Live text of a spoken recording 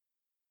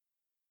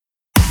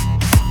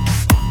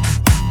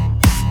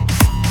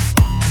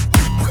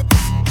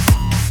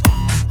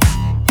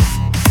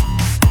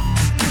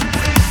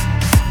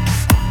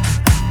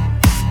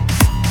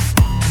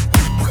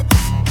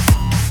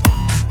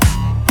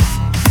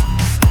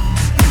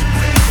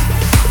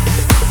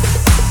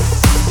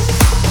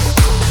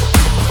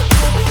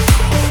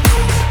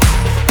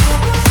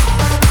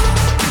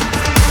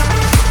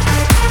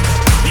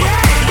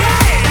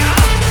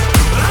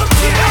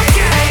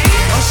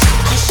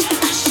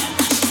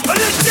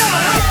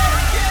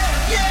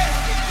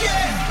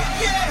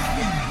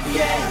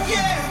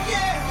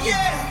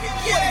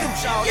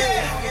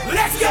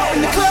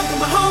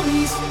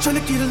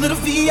little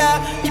VI,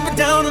 keep it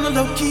down on the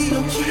low key.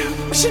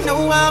 But she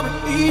know how it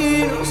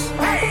feels.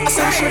 I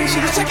saw shorty, she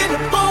was checking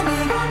up on me.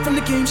 From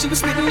the game, she was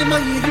spitting in my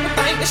ear. You would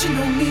think that she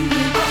know me.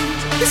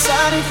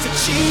 Decided to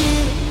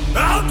cheat.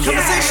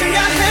 Conversation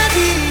got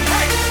heavy.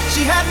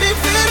 She had me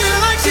feeling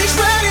like she's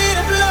ready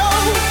to blow.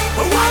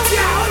 But watch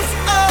out!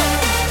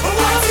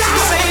 She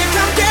was saying,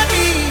 come get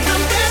me.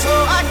 So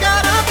I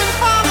got up and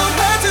followed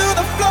her to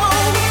the floor.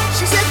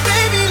 She said,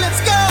 baby,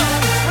 let's go.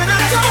 When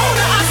I told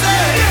her, I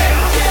said,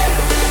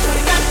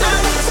 shorty got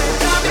done. I said,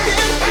 come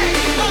again.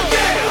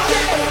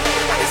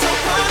 I get so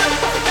caught up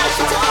that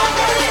she told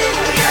me.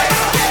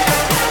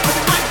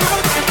 My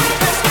girl,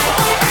 that's the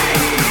whole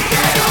thing.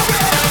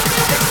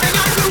 Everything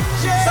I do,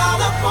 it's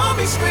all up on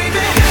me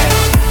screaming.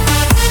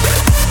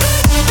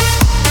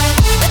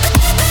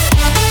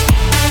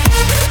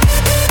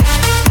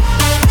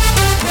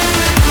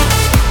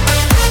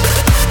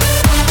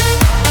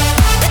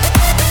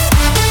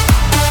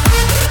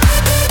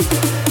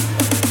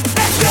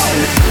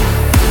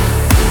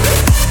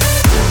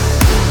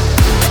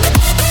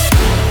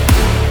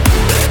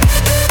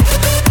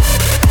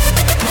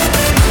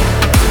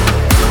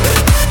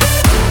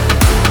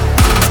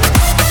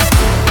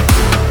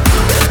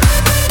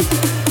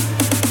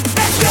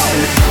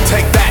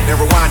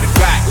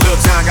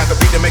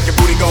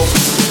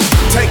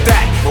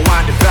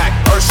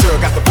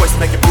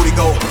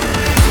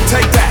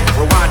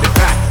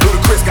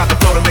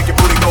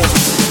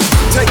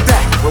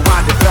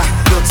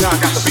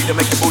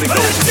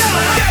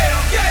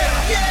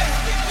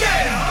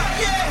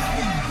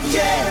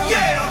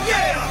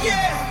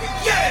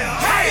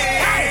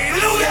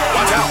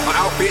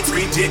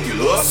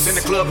 In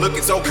the club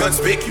looking so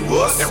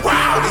conspicuous. And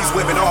wow, these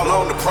women all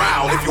on the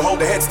prowl. If you hold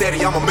the head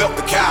steady, I'ma milk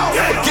the cow.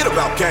 And forget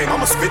about game,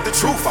 I'ma spit the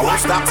truth. I won't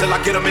stop till I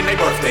get them in their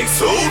birthday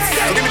suits.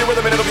 So give me the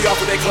rhythm and it'll be off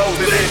with their clothes.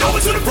 Then bend over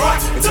to the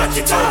front and touch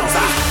your toes.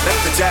 I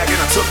left the jag and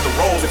I took the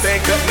rolls. If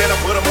they ain't cutting, then I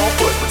put them on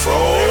foot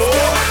patrol.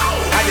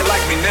 How you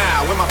like me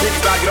now when my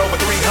pennies valued over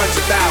 300,000?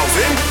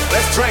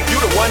 Let's drink, you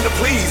the one to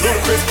please.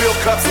 Ludacris fill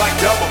cups like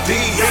double D.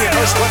 Me and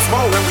Hirsch once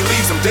more when we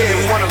leave them dead.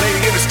 We want a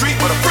lady in the street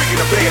but a freak in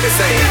the bed that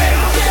say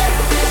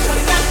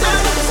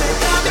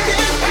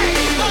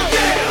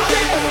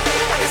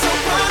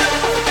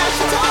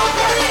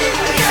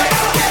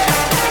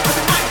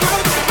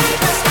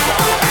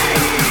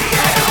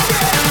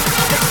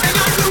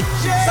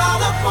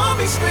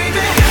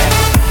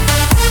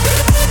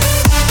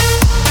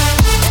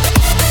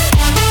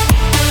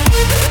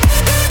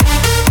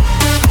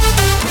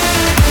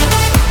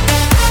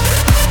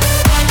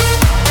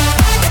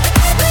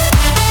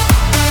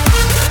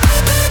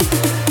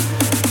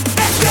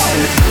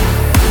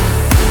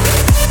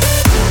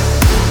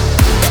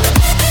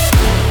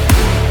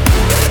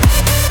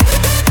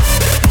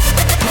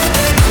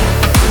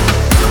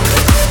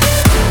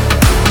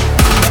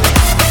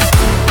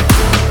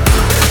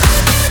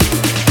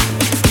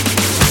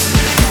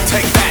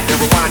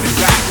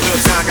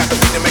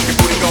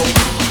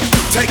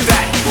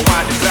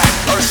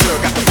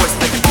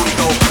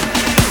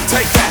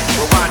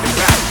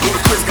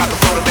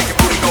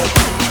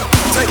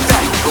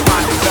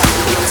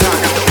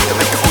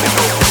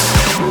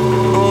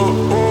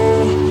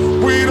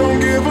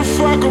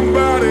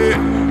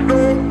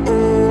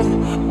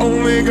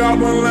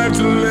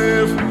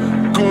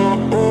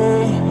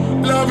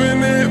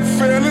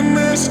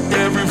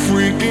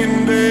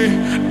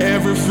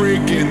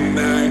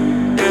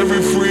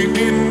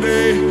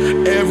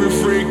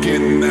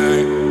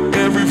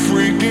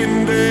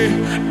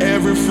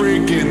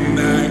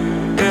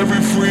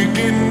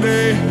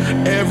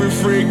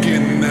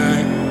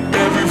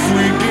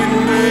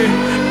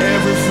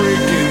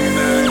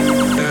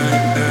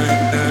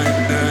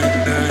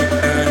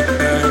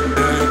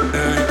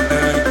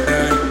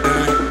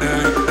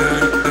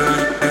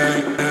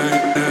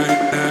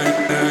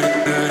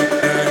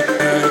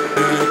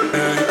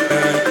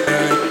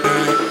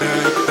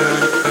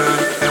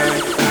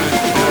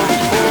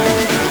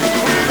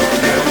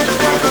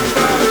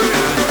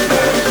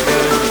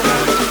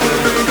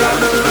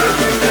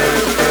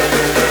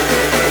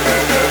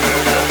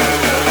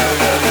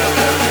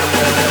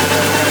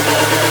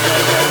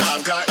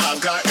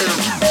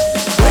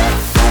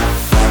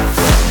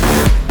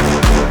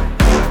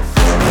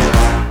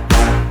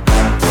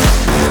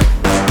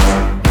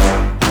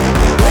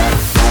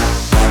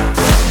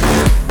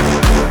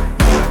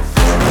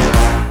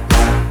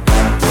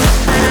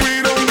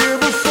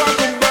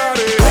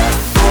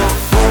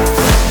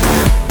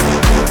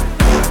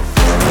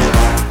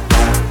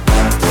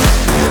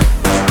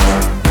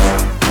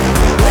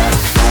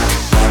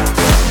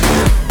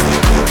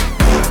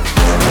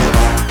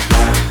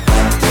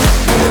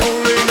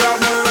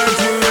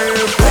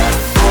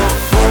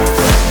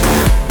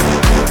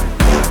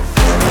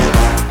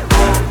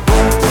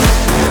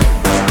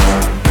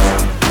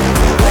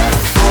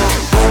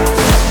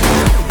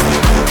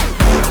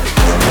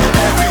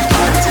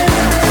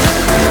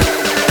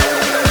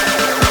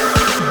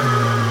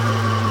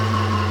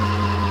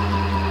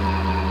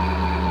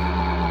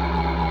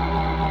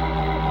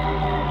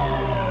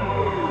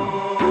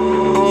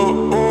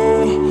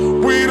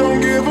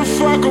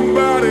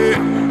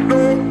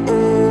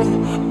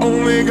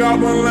Only got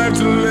one life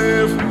to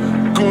live.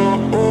 Go,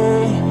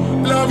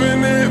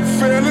 loving it,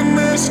 feeling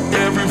this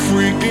every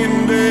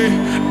freaking day,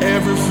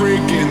 every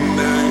freaking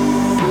night.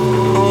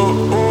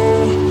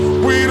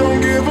 We don't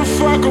give a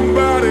fuck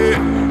about it.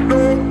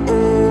 No,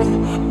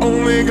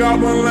 only got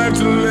one life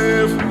to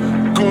live.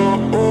 Go,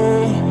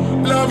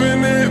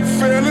 loving it,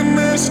 feeling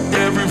this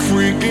every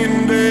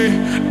freaking day,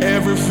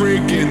 every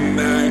freaking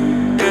night,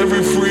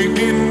 every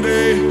freaking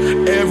day,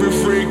 every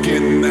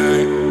freaking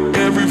night,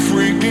 every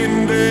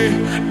freaking day,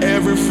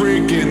 every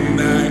freaking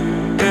night,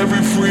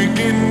 every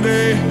freaking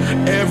day,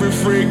 every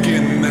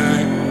freaking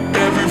night,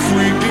 every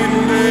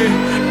freaking day,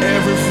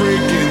 every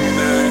freaking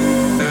night.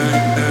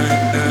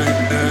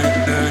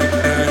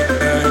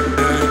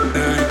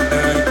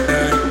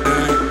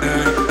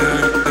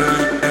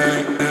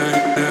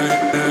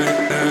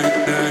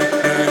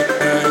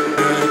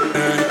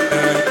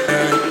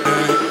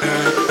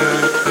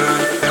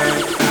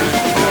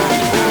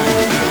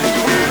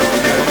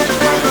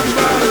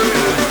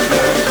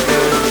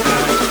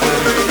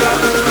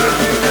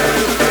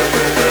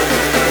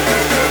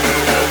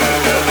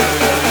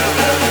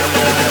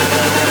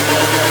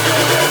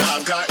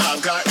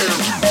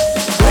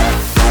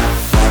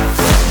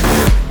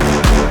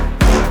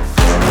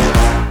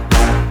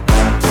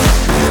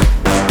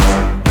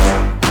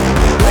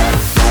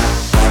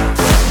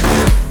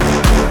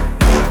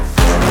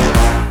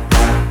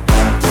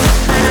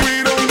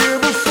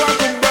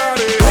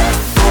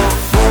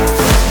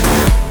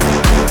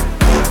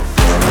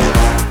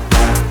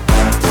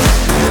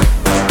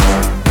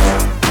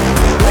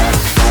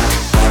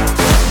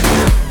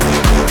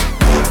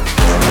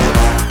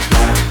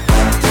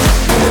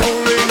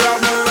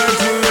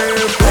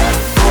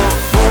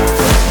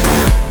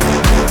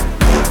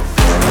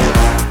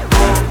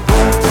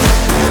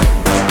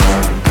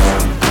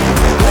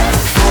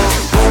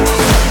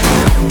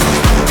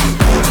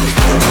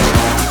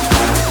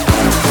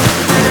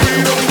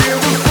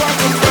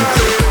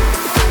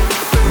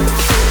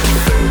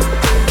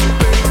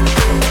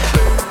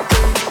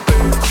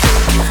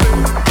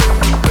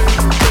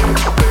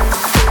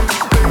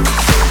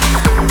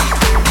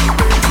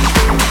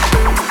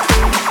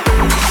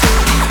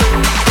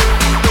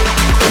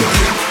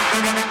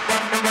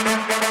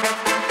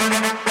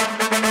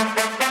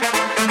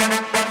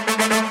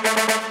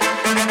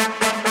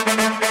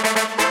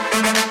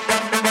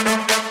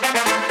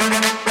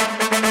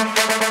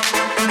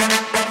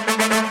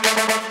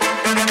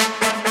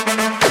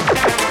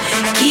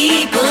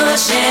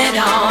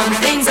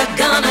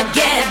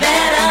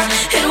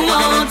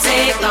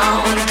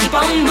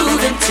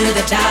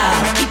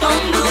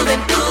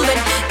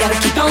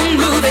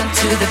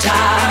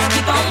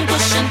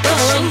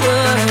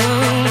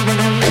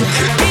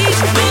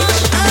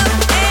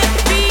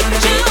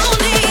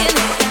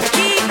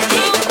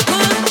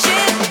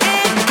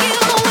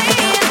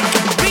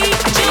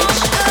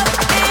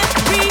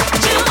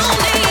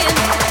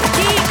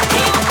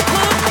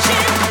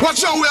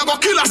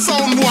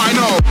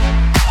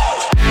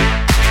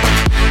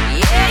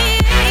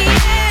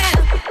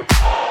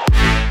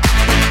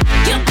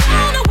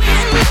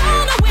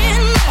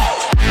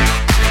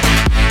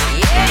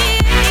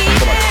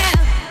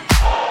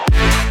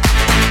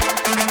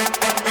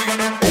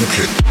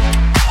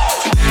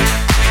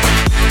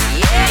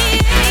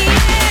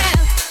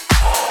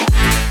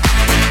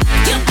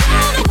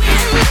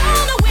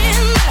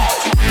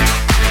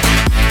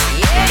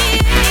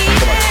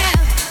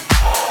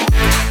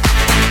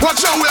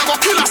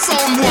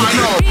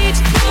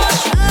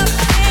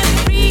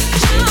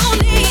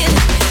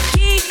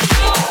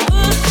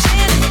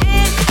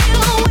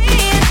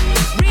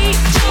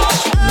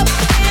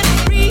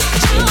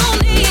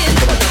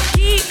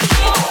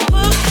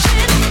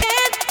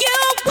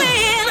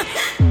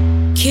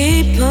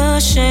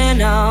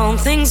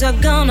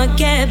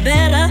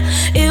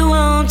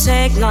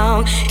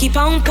 Keep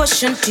on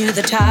pushing to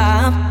the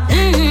top.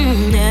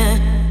 Yeah.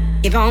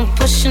 Keep on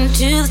pushing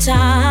to the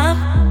top.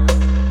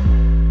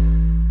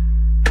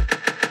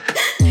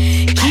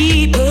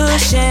 Keep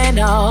pushing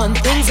on.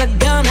 Things are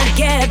gonna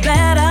get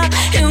better.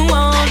 It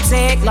won't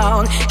take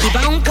long. Keep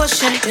on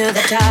pushing to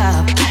the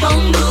top. Keep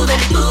on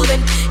moving,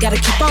 moving. Gotta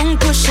keep on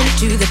pushing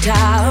to the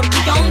top.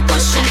 Keep on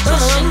pushing,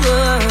 pushing.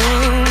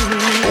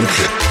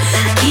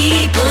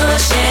 Keep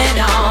pushing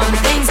on.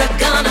 Things are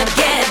gonna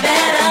get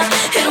better.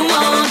 It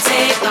won't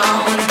take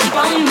long. Keep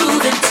on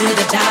moving to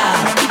the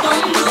top. Keep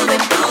on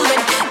moving,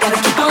 moving. Gotta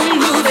keep on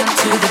moving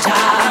to the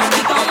top.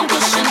 Keep on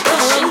pushing,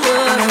 pushing.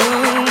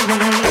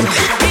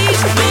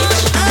 Reach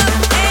up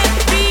and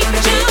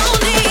reach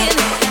on in.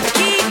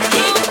 Keep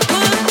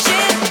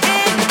pushing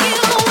and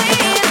you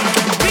win.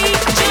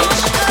 Reach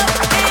up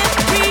and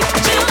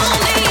reach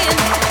on in.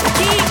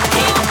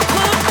 Keep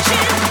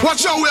pushing.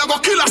 Watch out, we are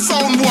gonna kill a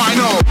sound boy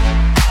now.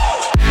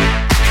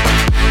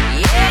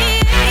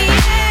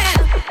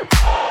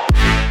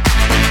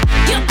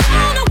 You're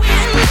gonna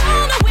win,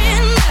 gonna win.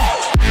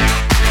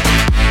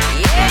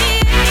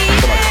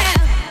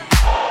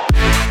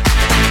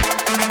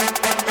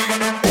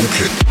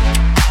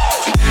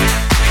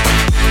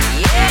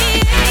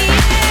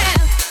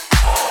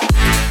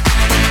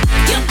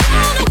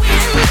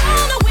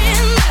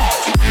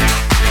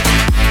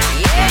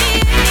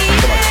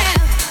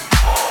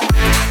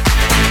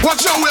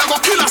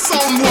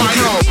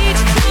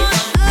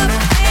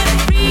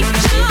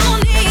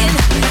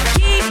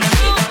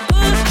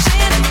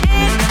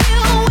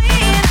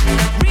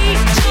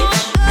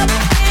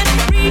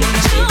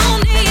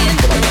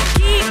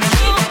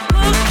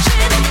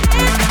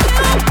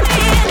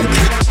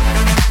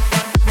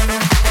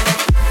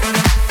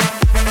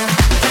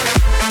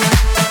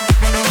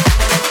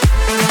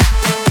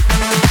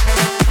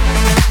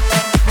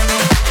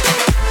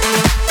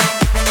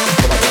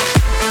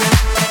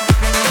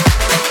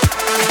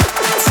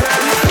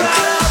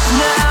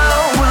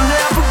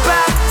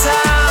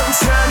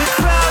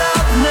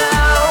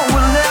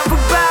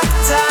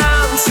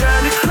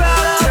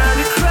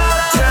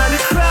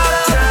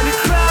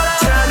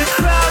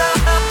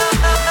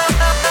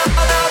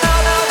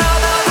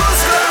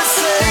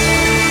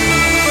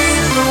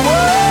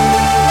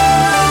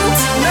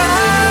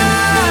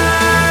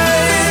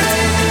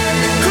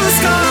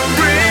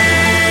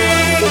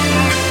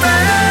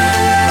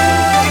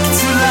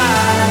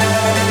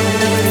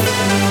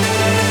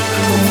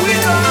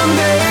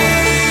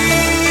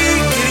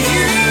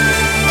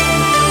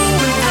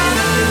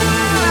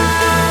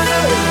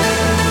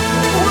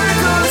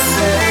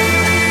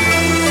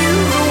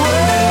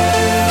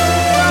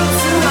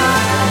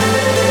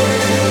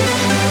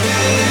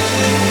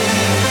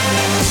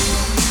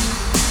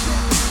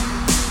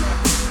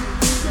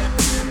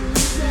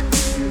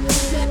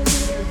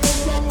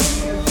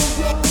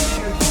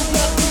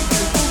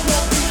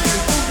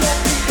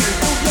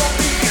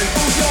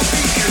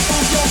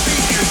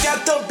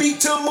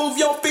 move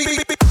your feet.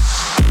 Turn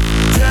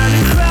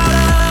the crowd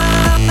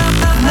up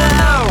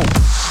now.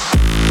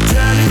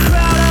 Turn the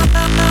crowd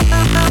up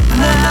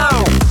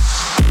now.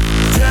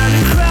 Turn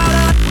the crowd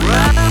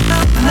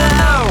up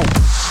now.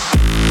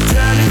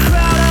 Turn the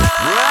crowd up.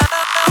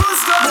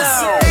 Who's gonna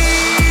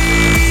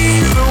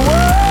save the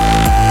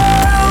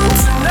world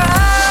tonight?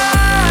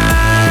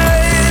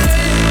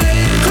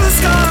 Who's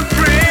gonna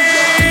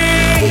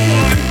bring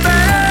it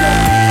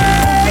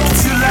back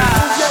to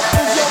life?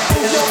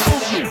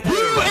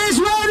 It's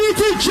ready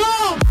to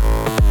jump.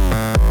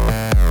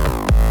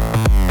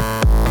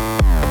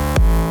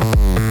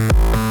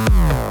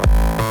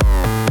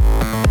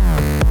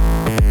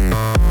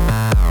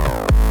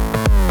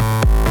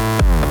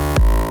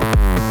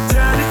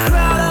 Turn the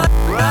crowd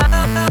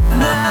up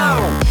now.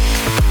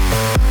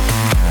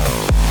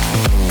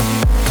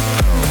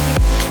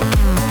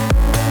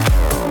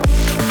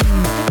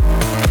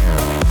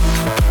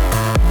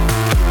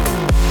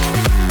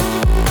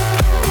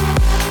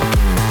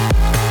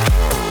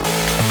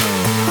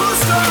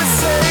 Who's gonna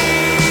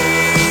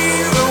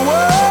save the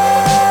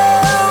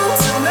world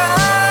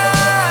tonight?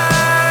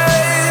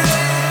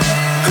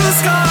 Who's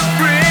gonna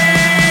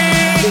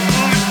bring it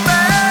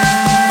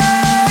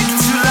back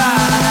to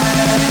life?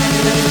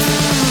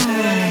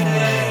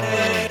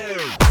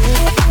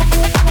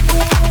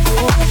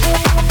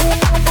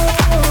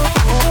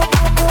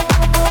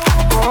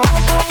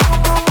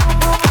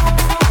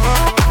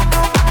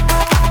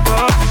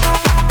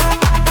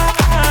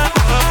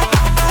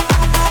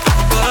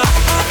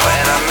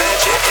 When I met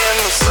you in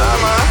the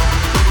summer,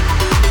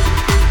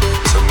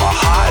 to my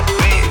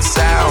heartbeat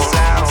sound,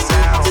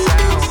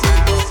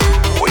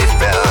 we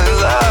fell in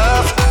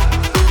love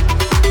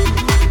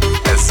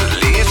as the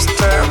leaves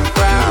turn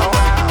brown,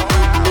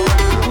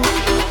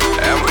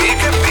 and we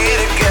could be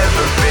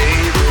together,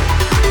 baby,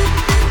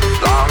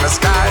 long as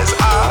skies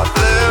are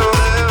blue.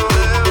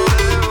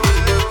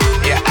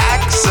 You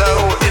act so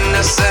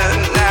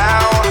innocent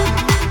now,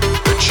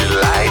 but you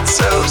lied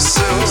so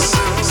soon.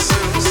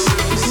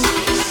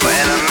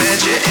 When I met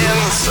you in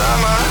the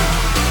summer,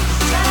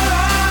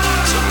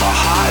 to my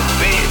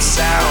heartbeat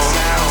sound,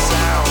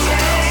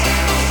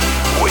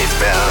 we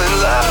fell in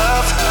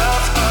love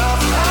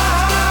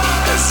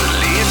as the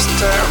leaves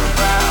turn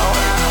brown,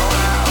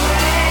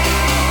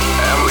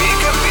 and we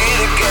could be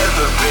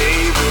together,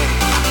 baby,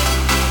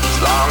 as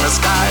long as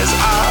skies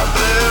are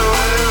blue.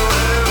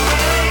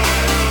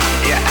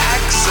 You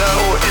act so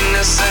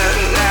innocent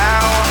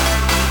now,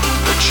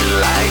 but you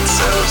lied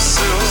so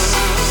soon.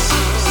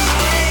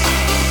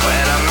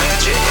 When I met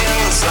you in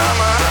the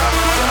summer.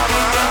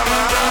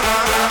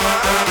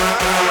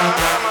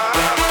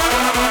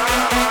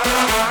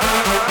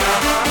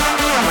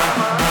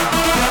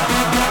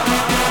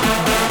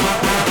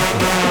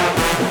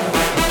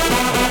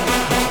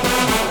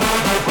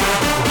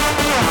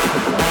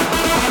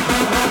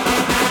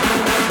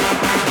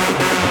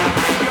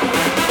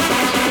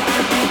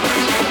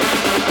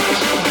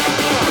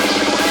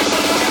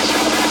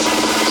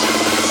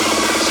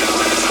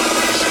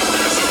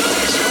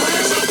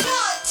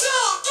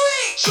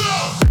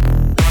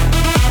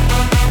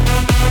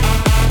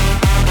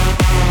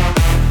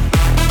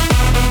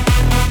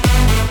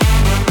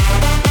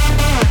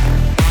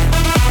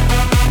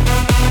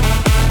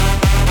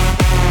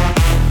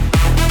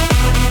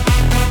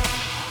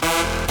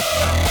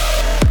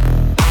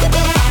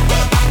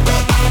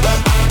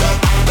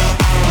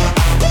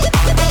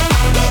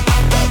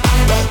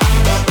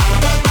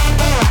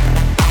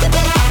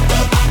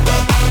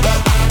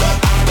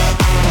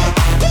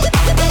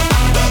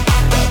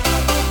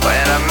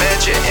 When I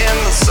met you in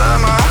the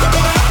summer.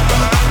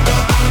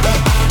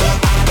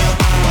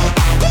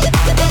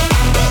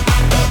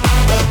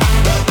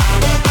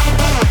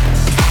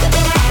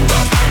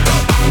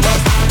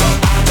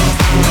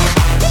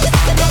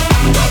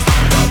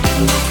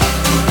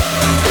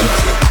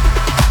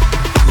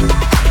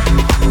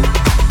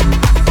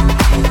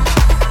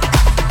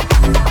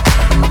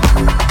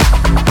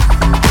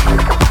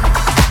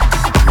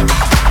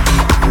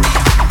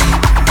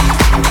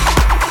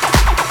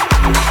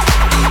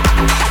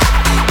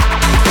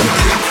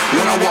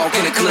 When I walk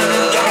in the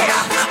club,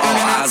 all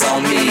eyes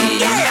on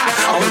me.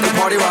 I'm with the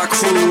party rock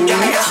crew,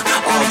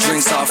 all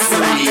drinks are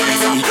free.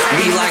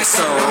 We like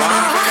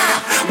Ciroc,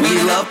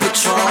 we love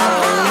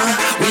Patron.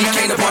 We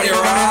came to party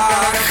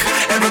rock,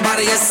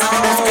 everybody is on.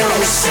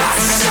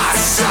 Shots,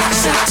 shots, shots,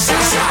 shots,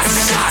 shots,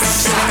 shots, shots,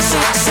 shots,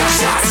 shots, shots,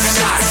 shots,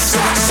 shots,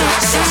 shots,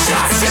 shots,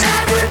 shots,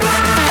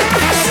 everybody.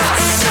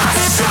 Shots,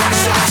 shots, shots,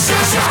 shots,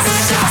 shots,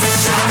 shots,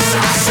 shots,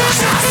 shots,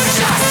 shots,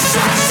 shots,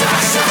 shots,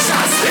 shots, shots,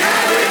 shots,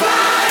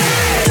 everybody.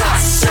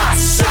 Shots,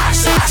 shots, shots,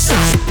 shots,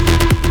 shots.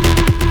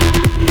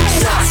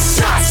 Shots,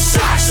 shots,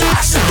 shots,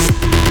 shots, shots.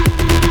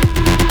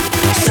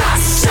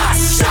 Shots,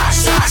 shots, shots,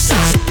 shots,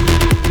 shots.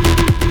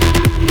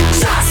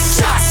 Shots,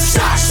 shots,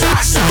 shots,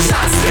 shots, shots,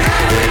 shots,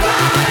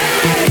 everybody.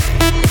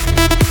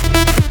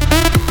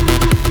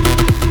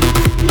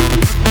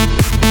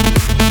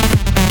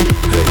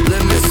 Live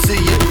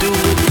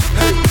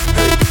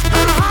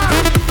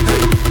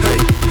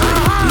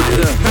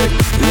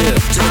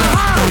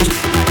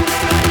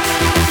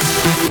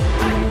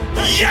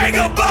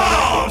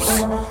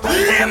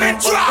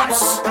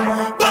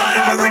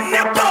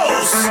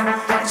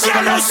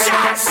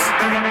shots.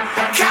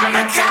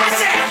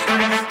 Kamikaze,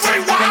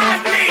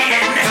 rewind me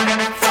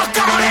and fuck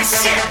all that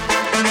shit.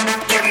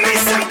 Give me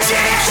some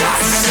jazz.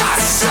 Shots,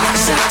 shots,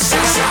 shots, shots,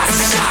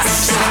 shots, shots,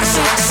 shots,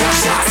 shots,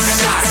 shots, shots,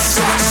 shots,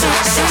 shots,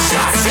 shots, shots,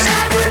 shots,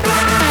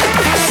 everybody.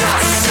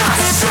 Shots,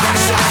 shots,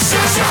 shots, shots,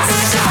 shots,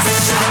 shots,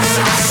 shots,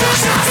 shots,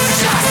 shots,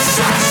 shots,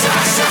 shots,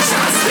 shots, shots,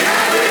 shots,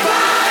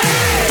 everybody.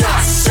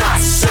 Shots,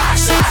 shots,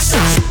 shots, shots,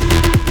 shots.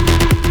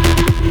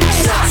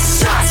 Shots,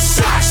 shots,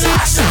 shots,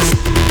 shots, shots.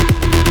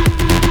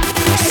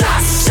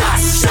 Shots,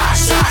 shots, shots,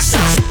 shots,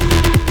 shots.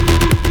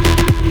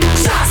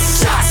 Shots,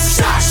 shots,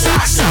 shots,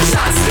 shots, shots,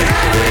 shots,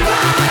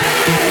 everybody.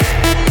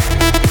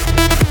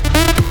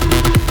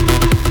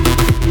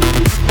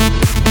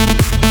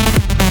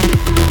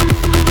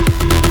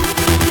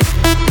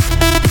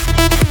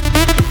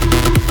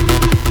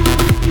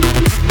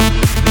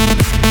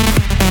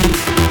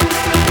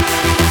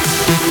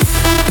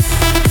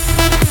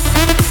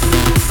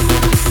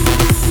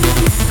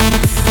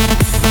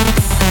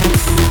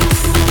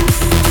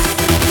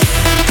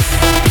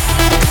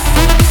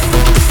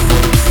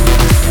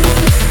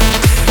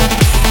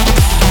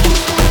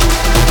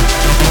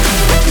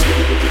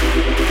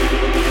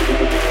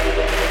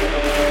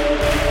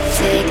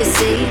 Take a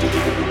seat,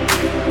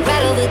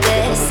 right over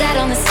there. Sat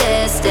on the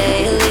stairs,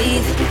 stay or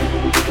leave.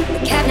 The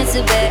cabinets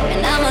are bare,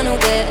 and I'm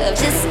unaware of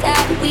just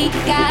how we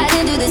got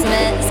into this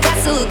mess. Got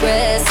so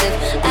aggressive.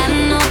 I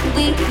know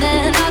we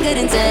meant all good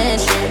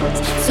intentions.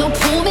 So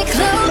pull me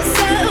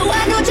closer.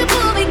 Why don't you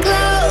pull me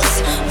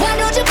close? Why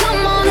don't you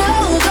come on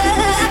over?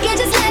 I can't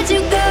just let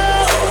you go.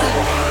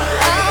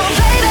 Oh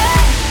baby,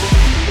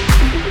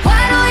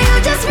 why don't you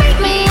just meet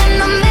me in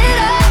the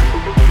middle?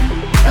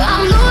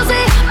 I'm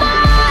losing my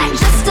mind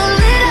just a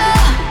little.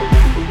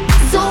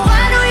 So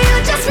why don't you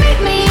just meet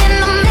me in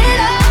the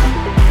middle?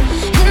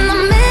 In the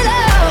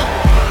middle,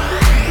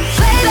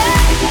 baby.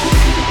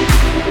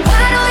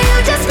 Why don't you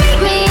just meet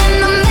me in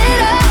the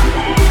middle?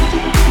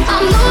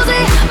 I'm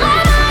losing my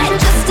mind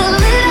just a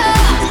little.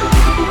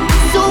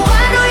 So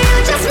why don't you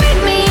just meet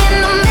me in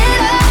the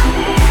middle?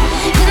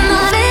 In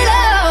the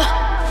middle.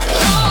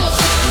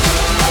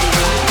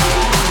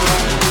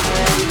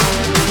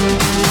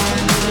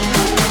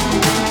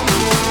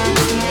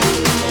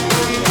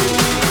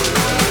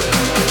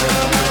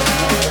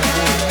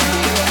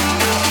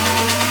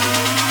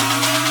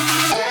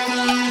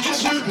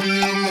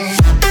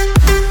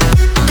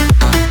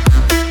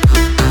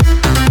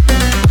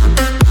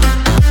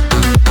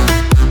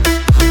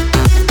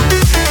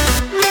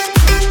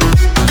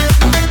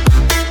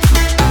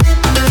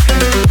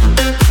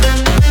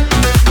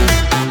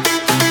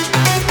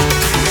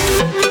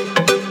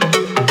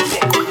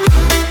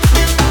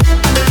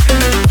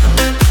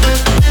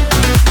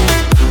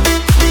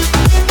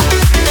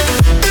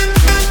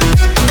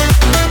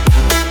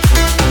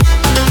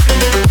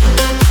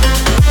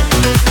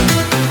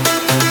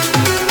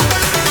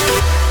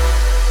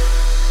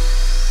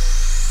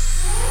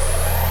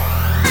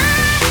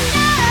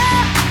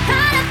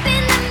 Caught up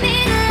in the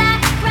middle, I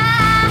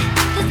cry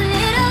just a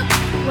little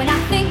when I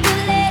think of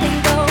letting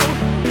go.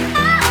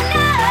 Oh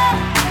no,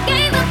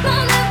 gave up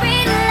on the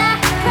riddle, I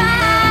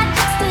cry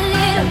just a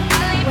little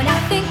when I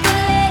think of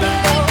letting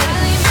go.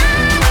 Oh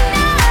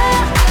no,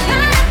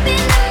 caught up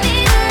in the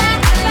middle, I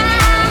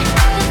cry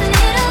just a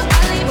little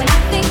when I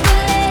think of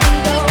letting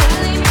go.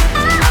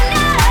 Oh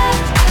no,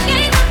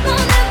 gave up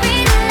on the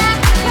riddle, I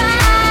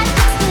cry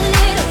just a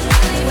little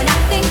when I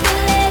think of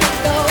letting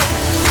go.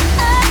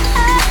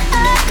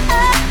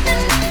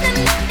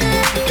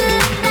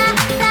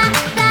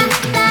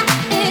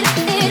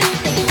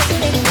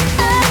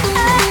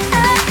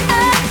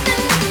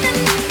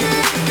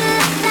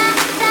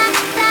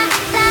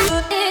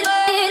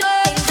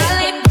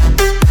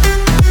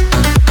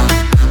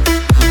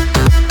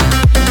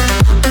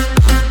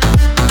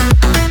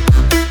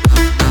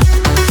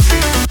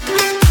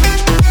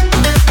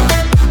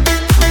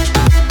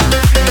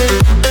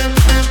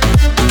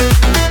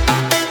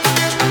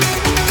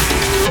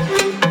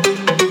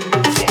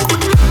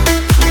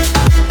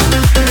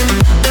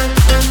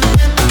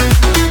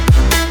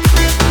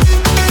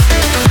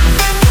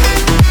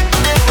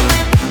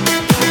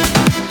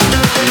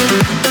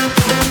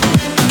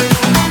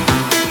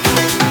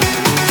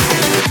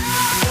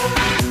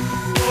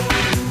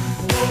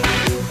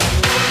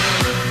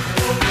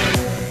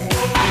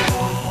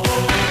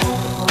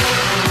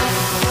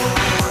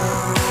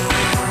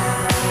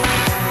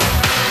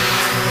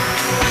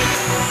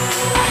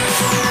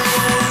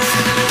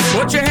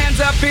 Put your hands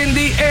up in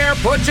the air,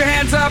 put your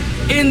hands up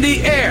in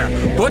the air.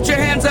 Put your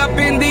hands up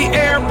in the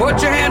air,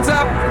 put your hands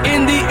up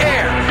in the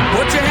air.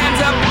 Put your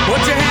hands up,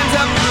 put your hands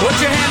up,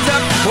 put your hands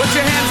up, put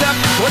your hands up,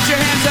 put your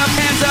hands up,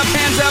 hands up,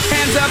 hands up,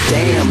 hands up.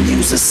 Damn,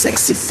 you's a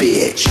sexy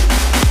bitch.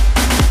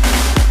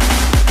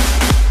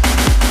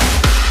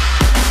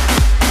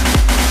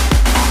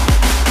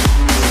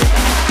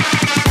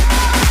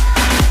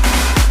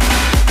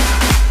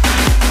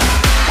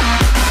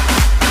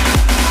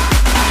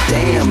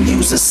 Damn,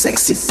 you's a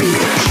sexy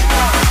bitch.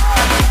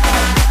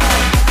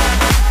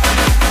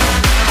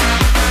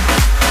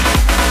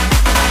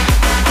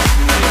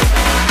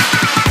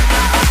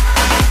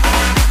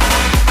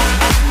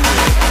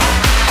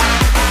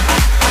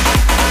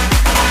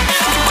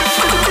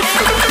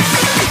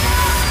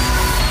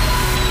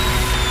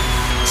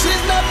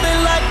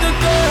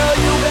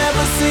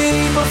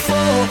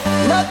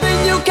 Nothing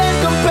you can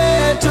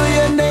compare to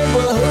your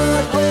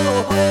neighborhood.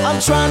 I'm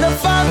trying to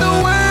find the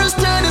words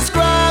to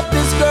describe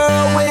this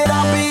girl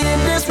without being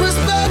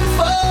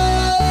disrespectful.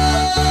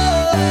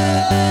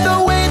 The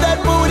way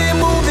that booty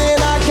moving,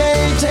 I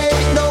can't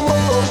take no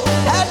more.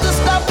 Had to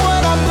stop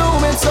what I'm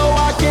doing so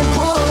I can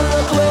pull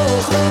her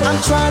close. I'm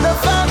trying to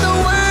find the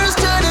words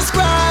to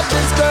describe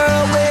this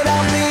girl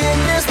without being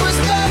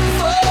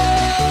disrespectful.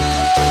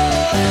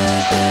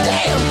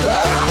 Damn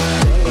girl,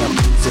 damn,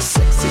 you's a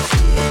sexy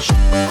bitch,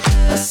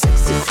 a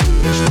sexy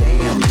bitch.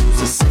 Damn,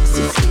 you's a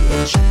sexy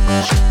bitch.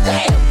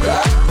 Damn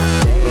girl,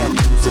 damn,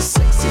 you's a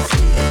sexy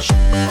bitch,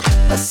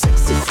 a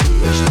sexy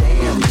bitch.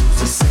 Damn,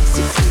 you's a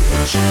sexy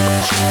bitch.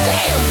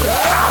 Damn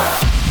girl.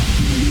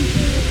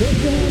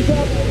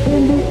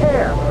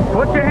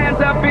 Put your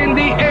hands up in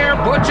the air.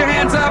 Put your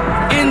hands up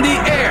in the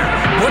air.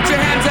 Put your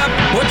hands up.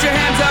 Put your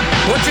hands up.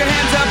 Put your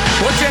hands up.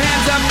 Put your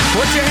hands up.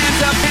 Put your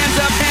hands up. Hands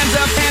up. Hands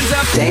up. Hands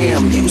up.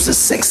 Damn, you's a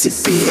sexy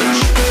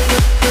bitch.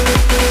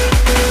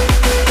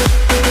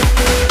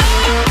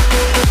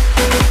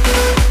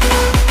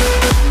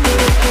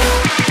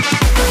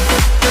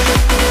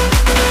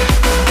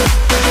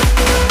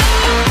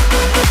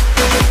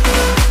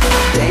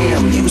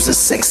 Damn, you's a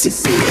sexy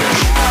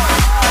bitch.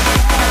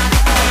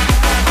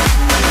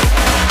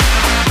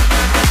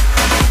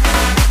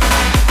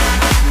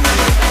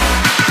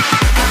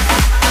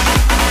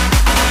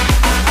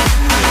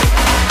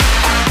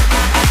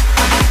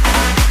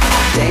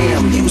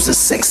 Damn, you's a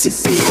sexy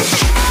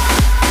bitch.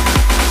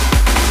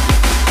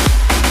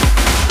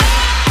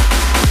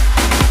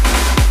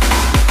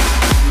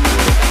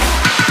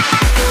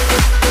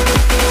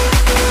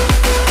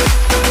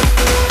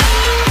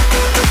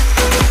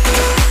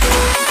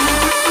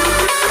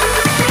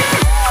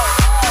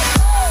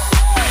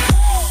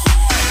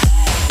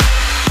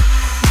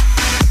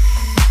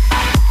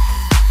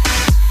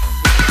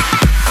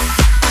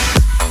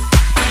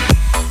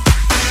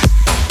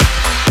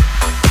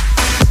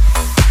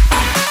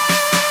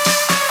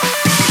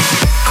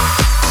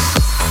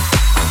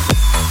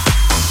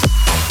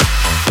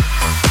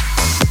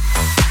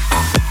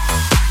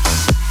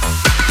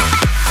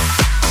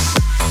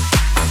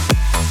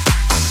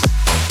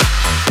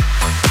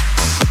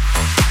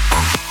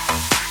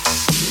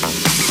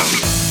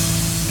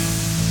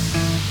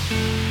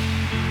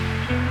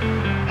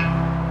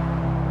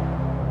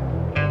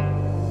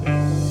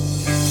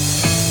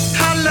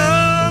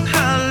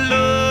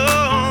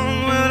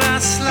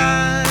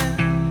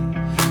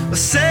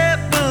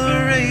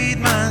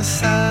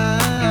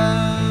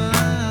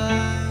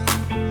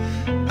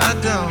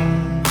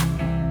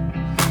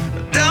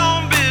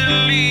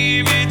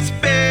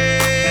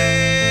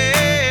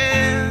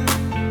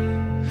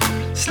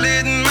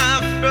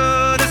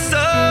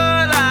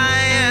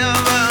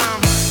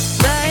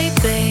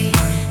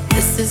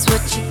 This is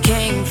what you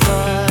came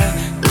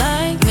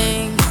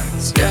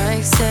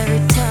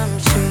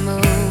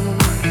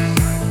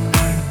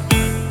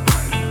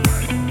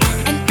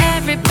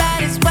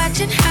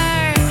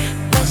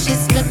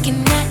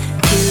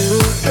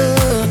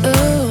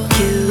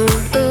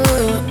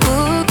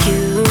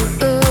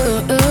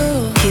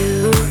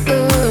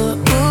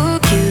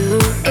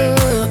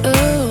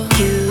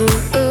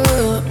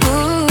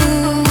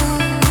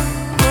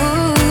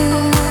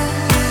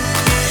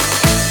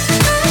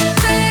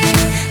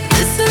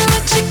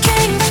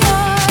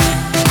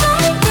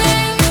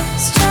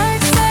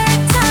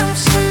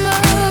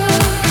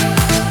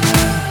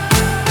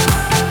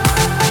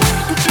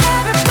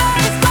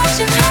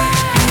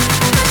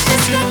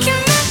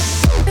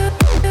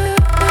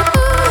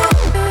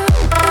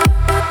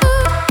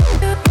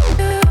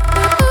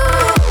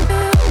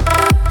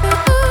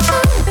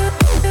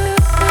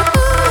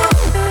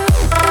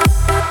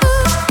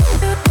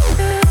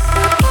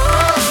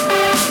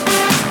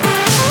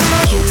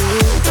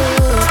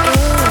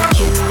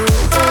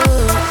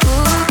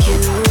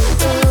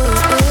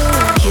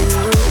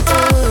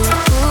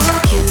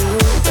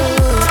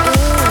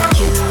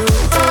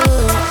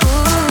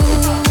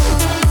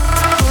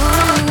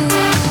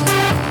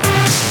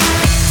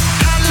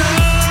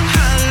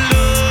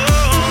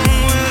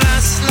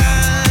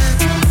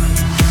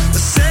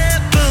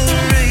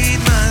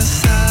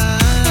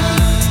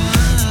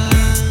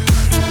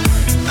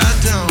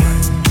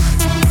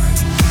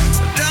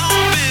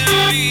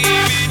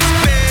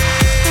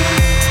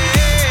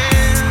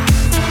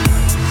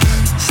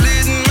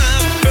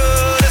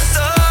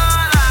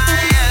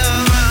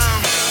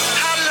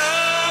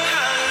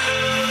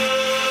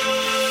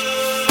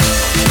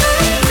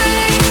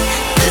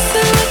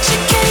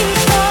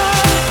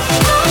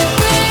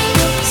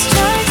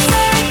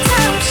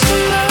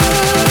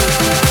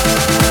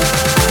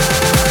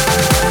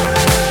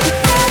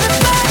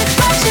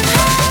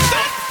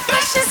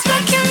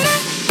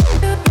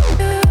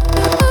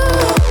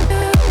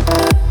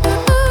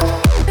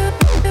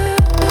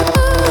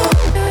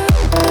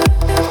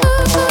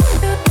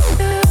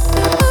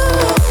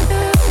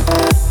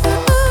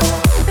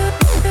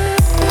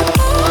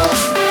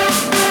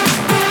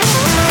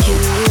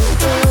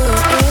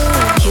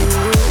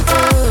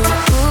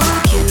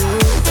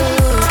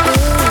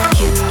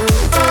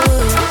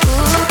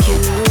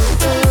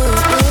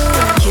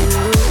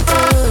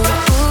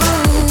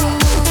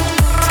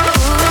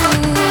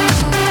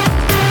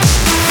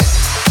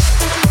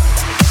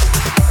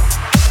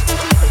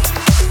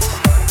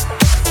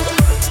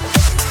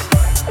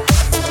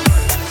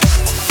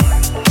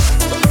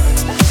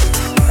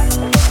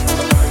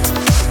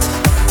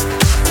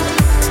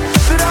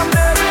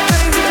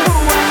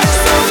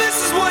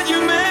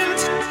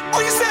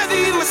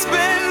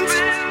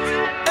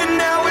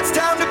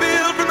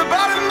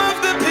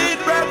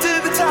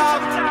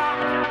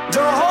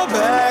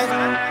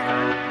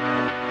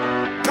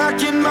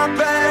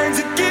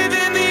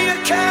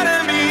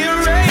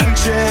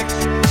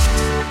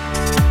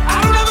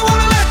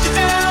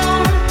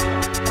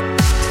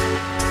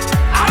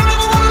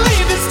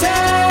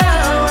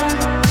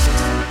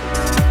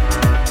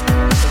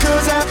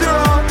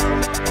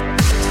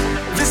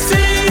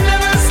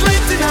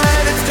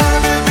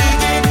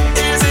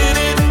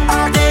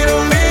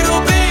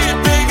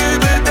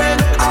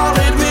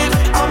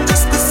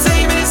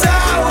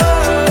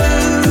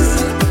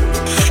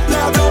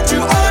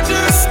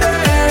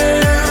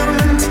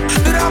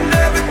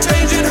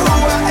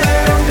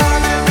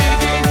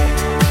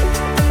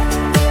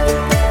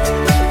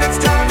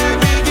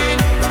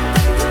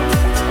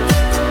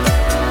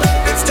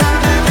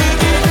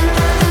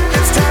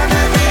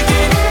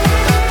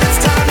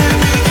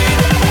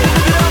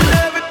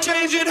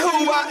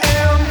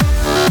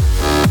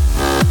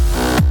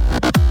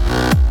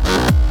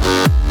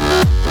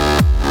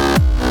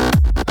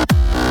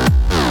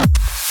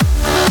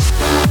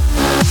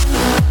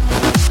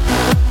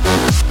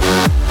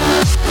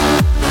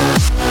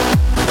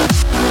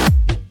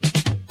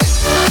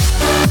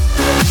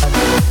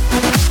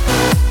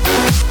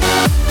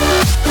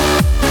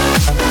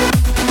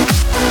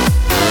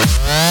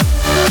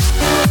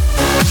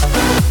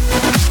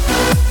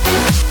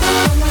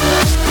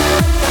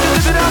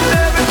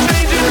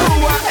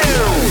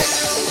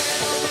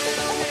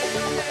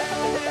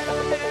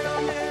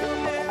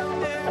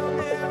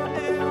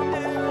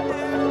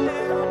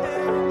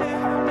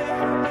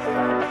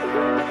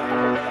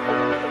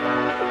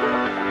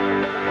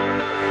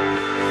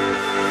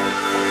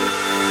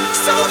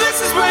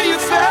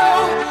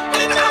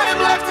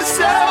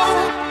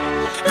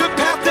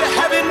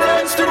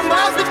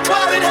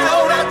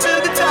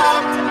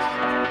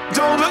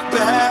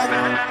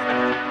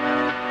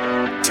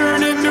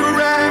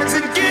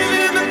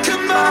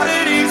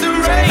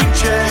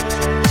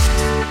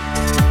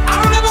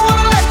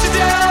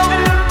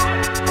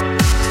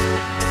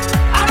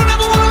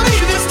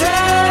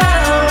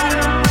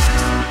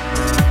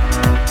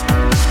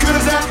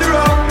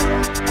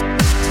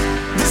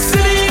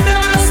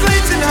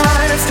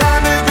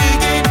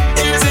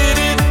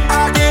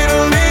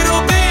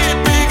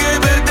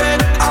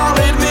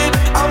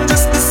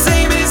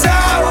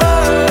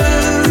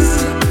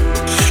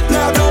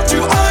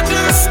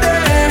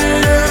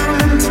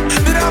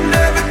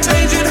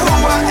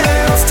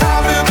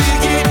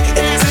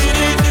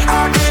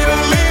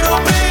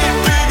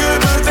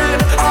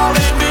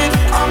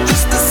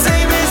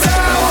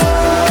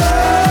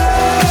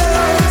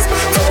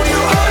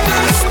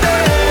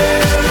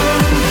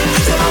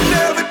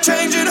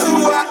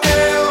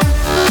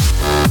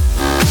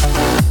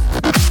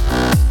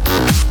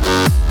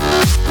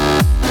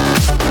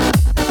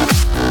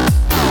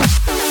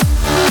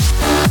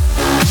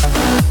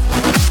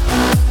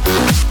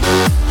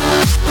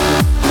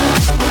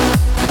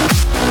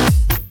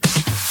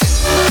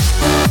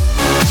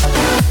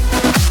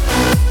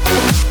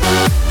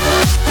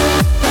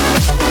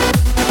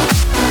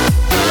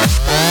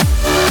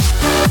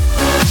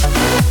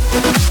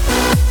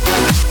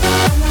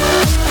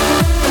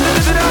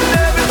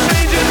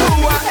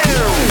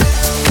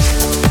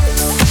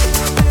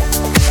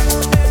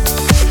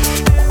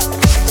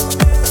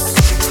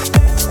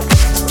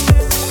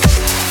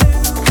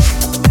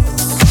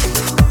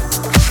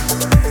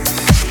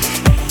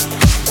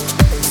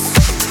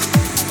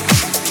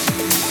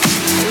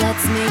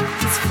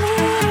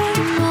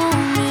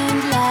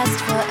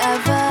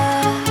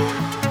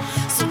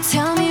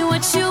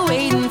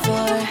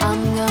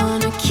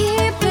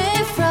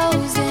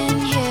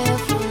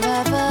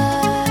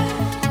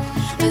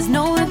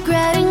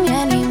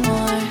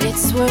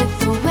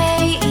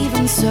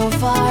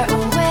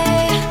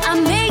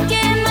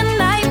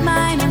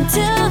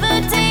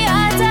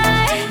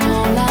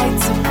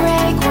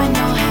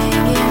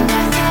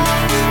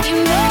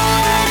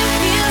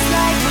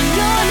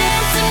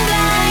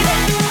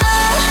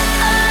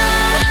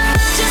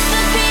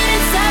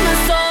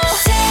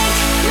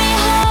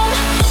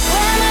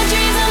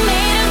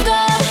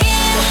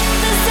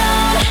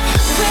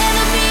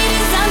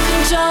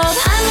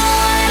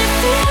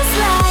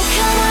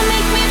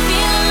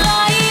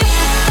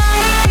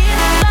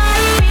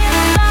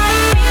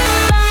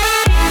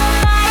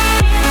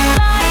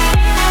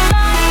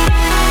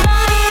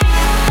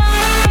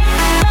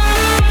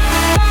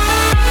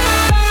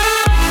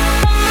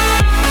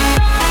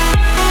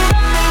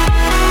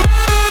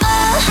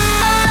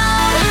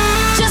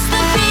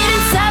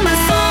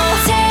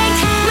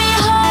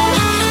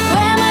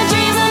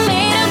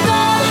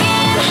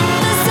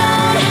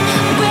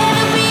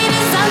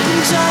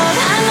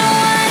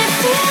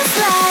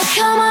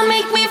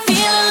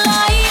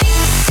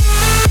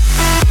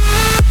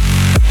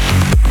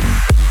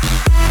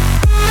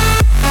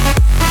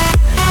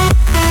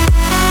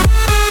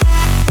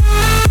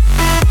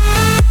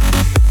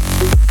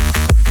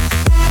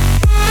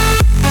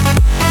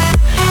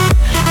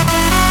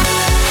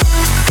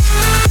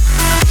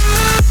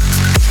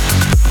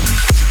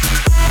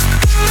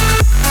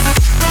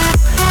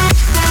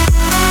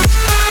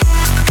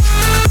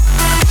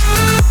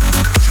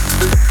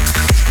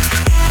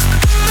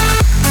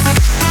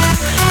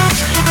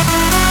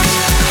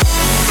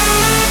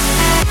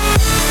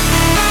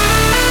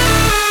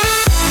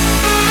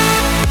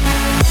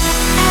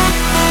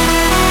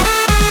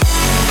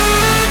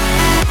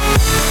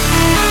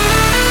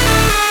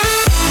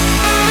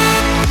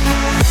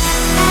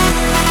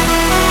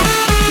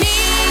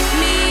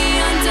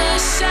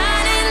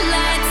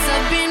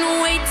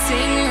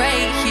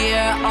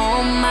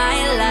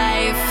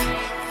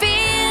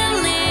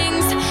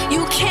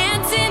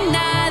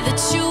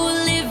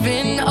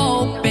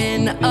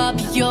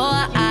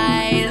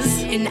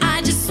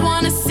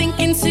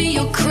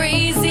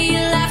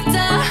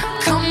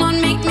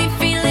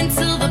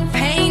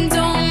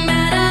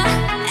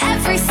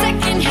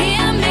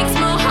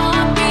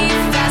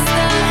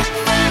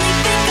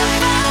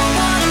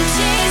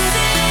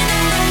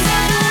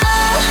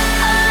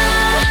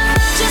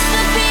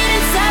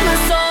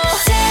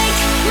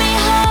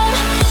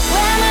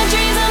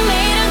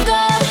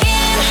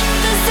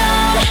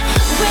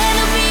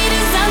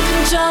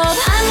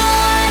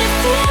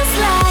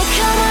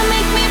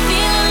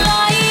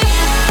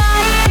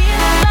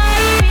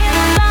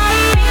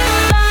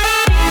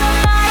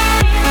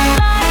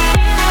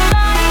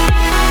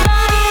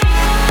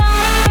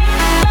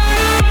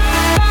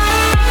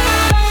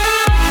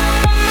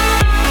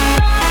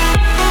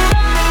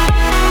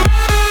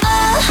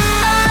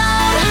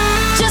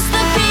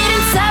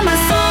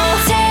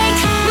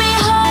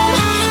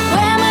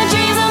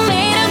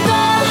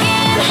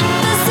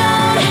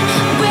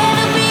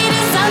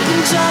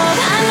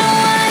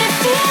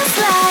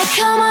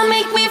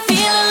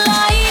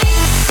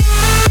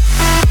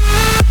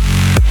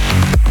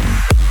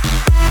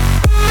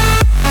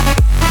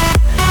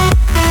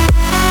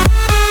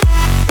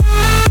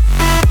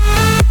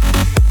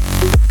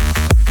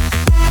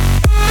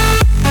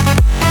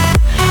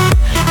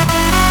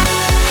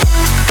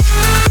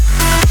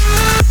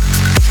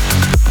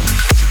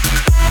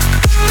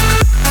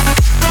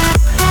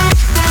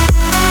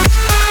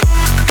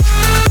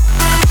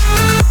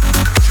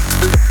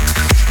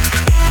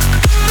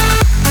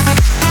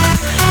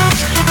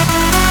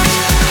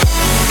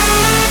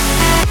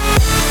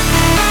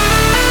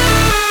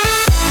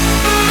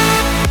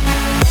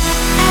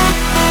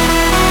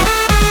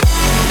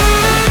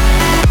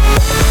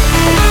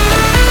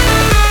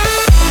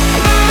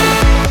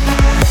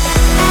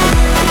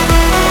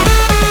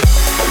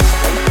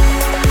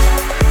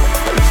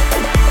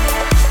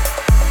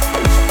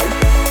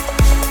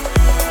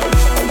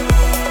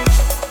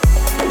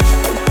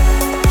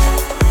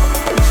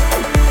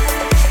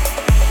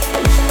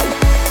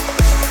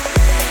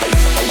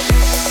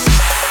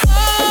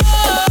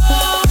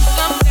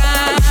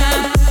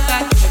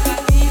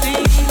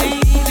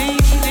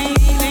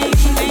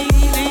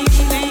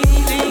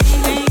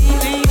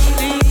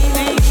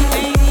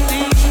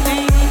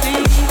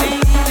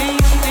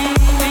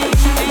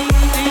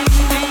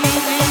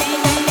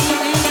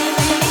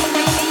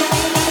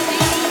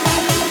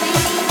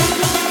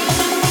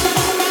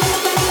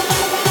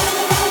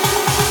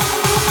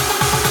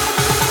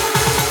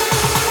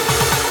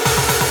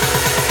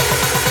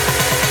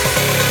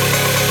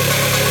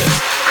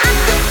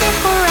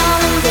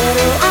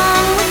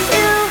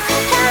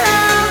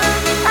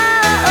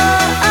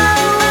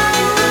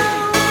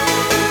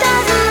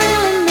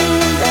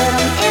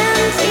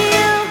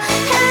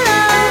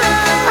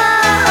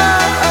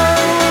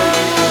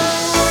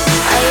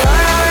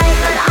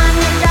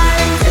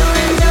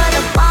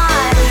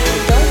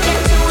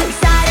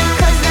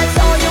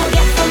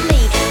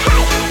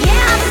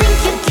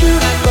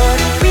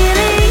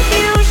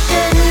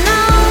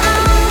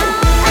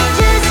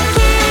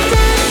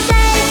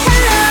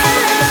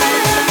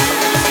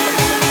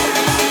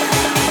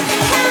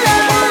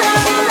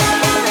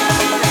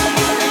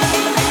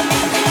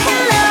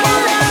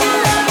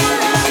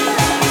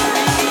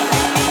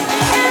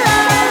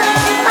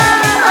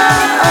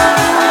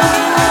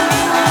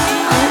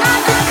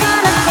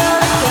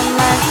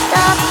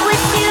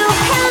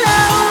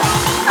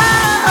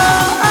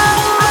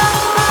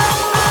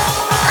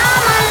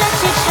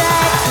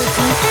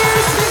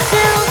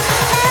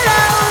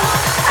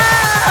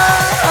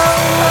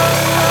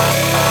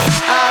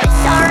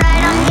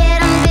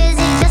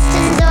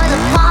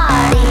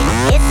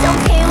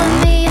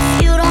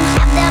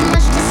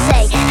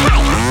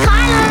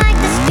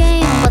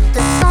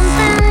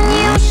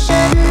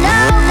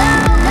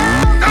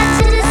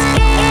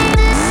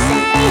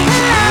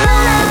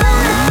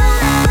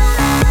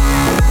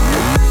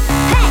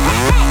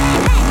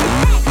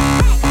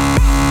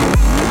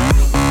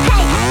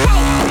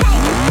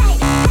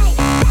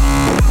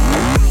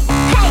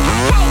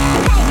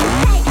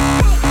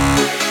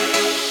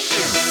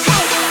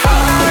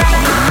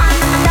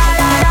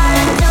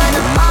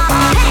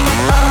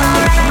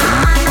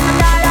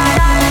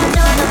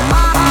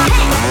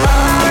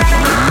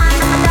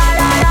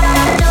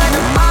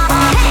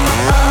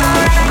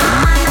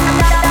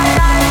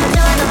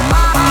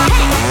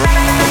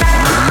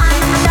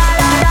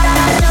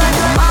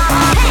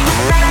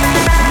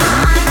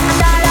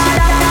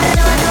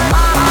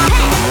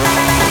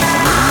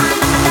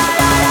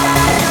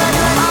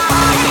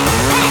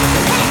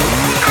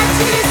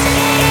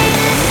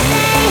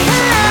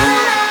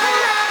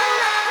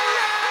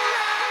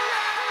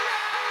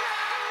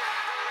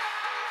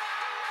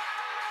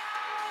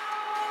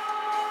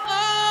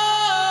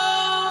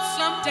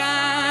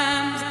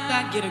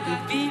I get a good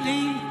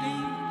feeling,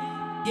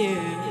 yeah.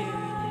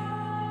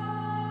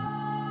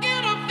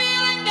 Get a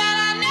feeling that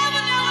I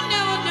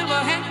never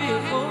had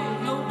before.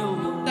 No,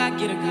 I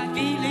get a good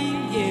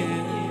feeling,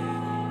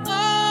 yeah.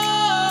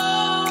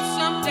 Oh,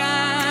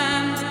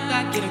 sometimes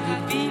I get a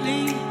good feeling.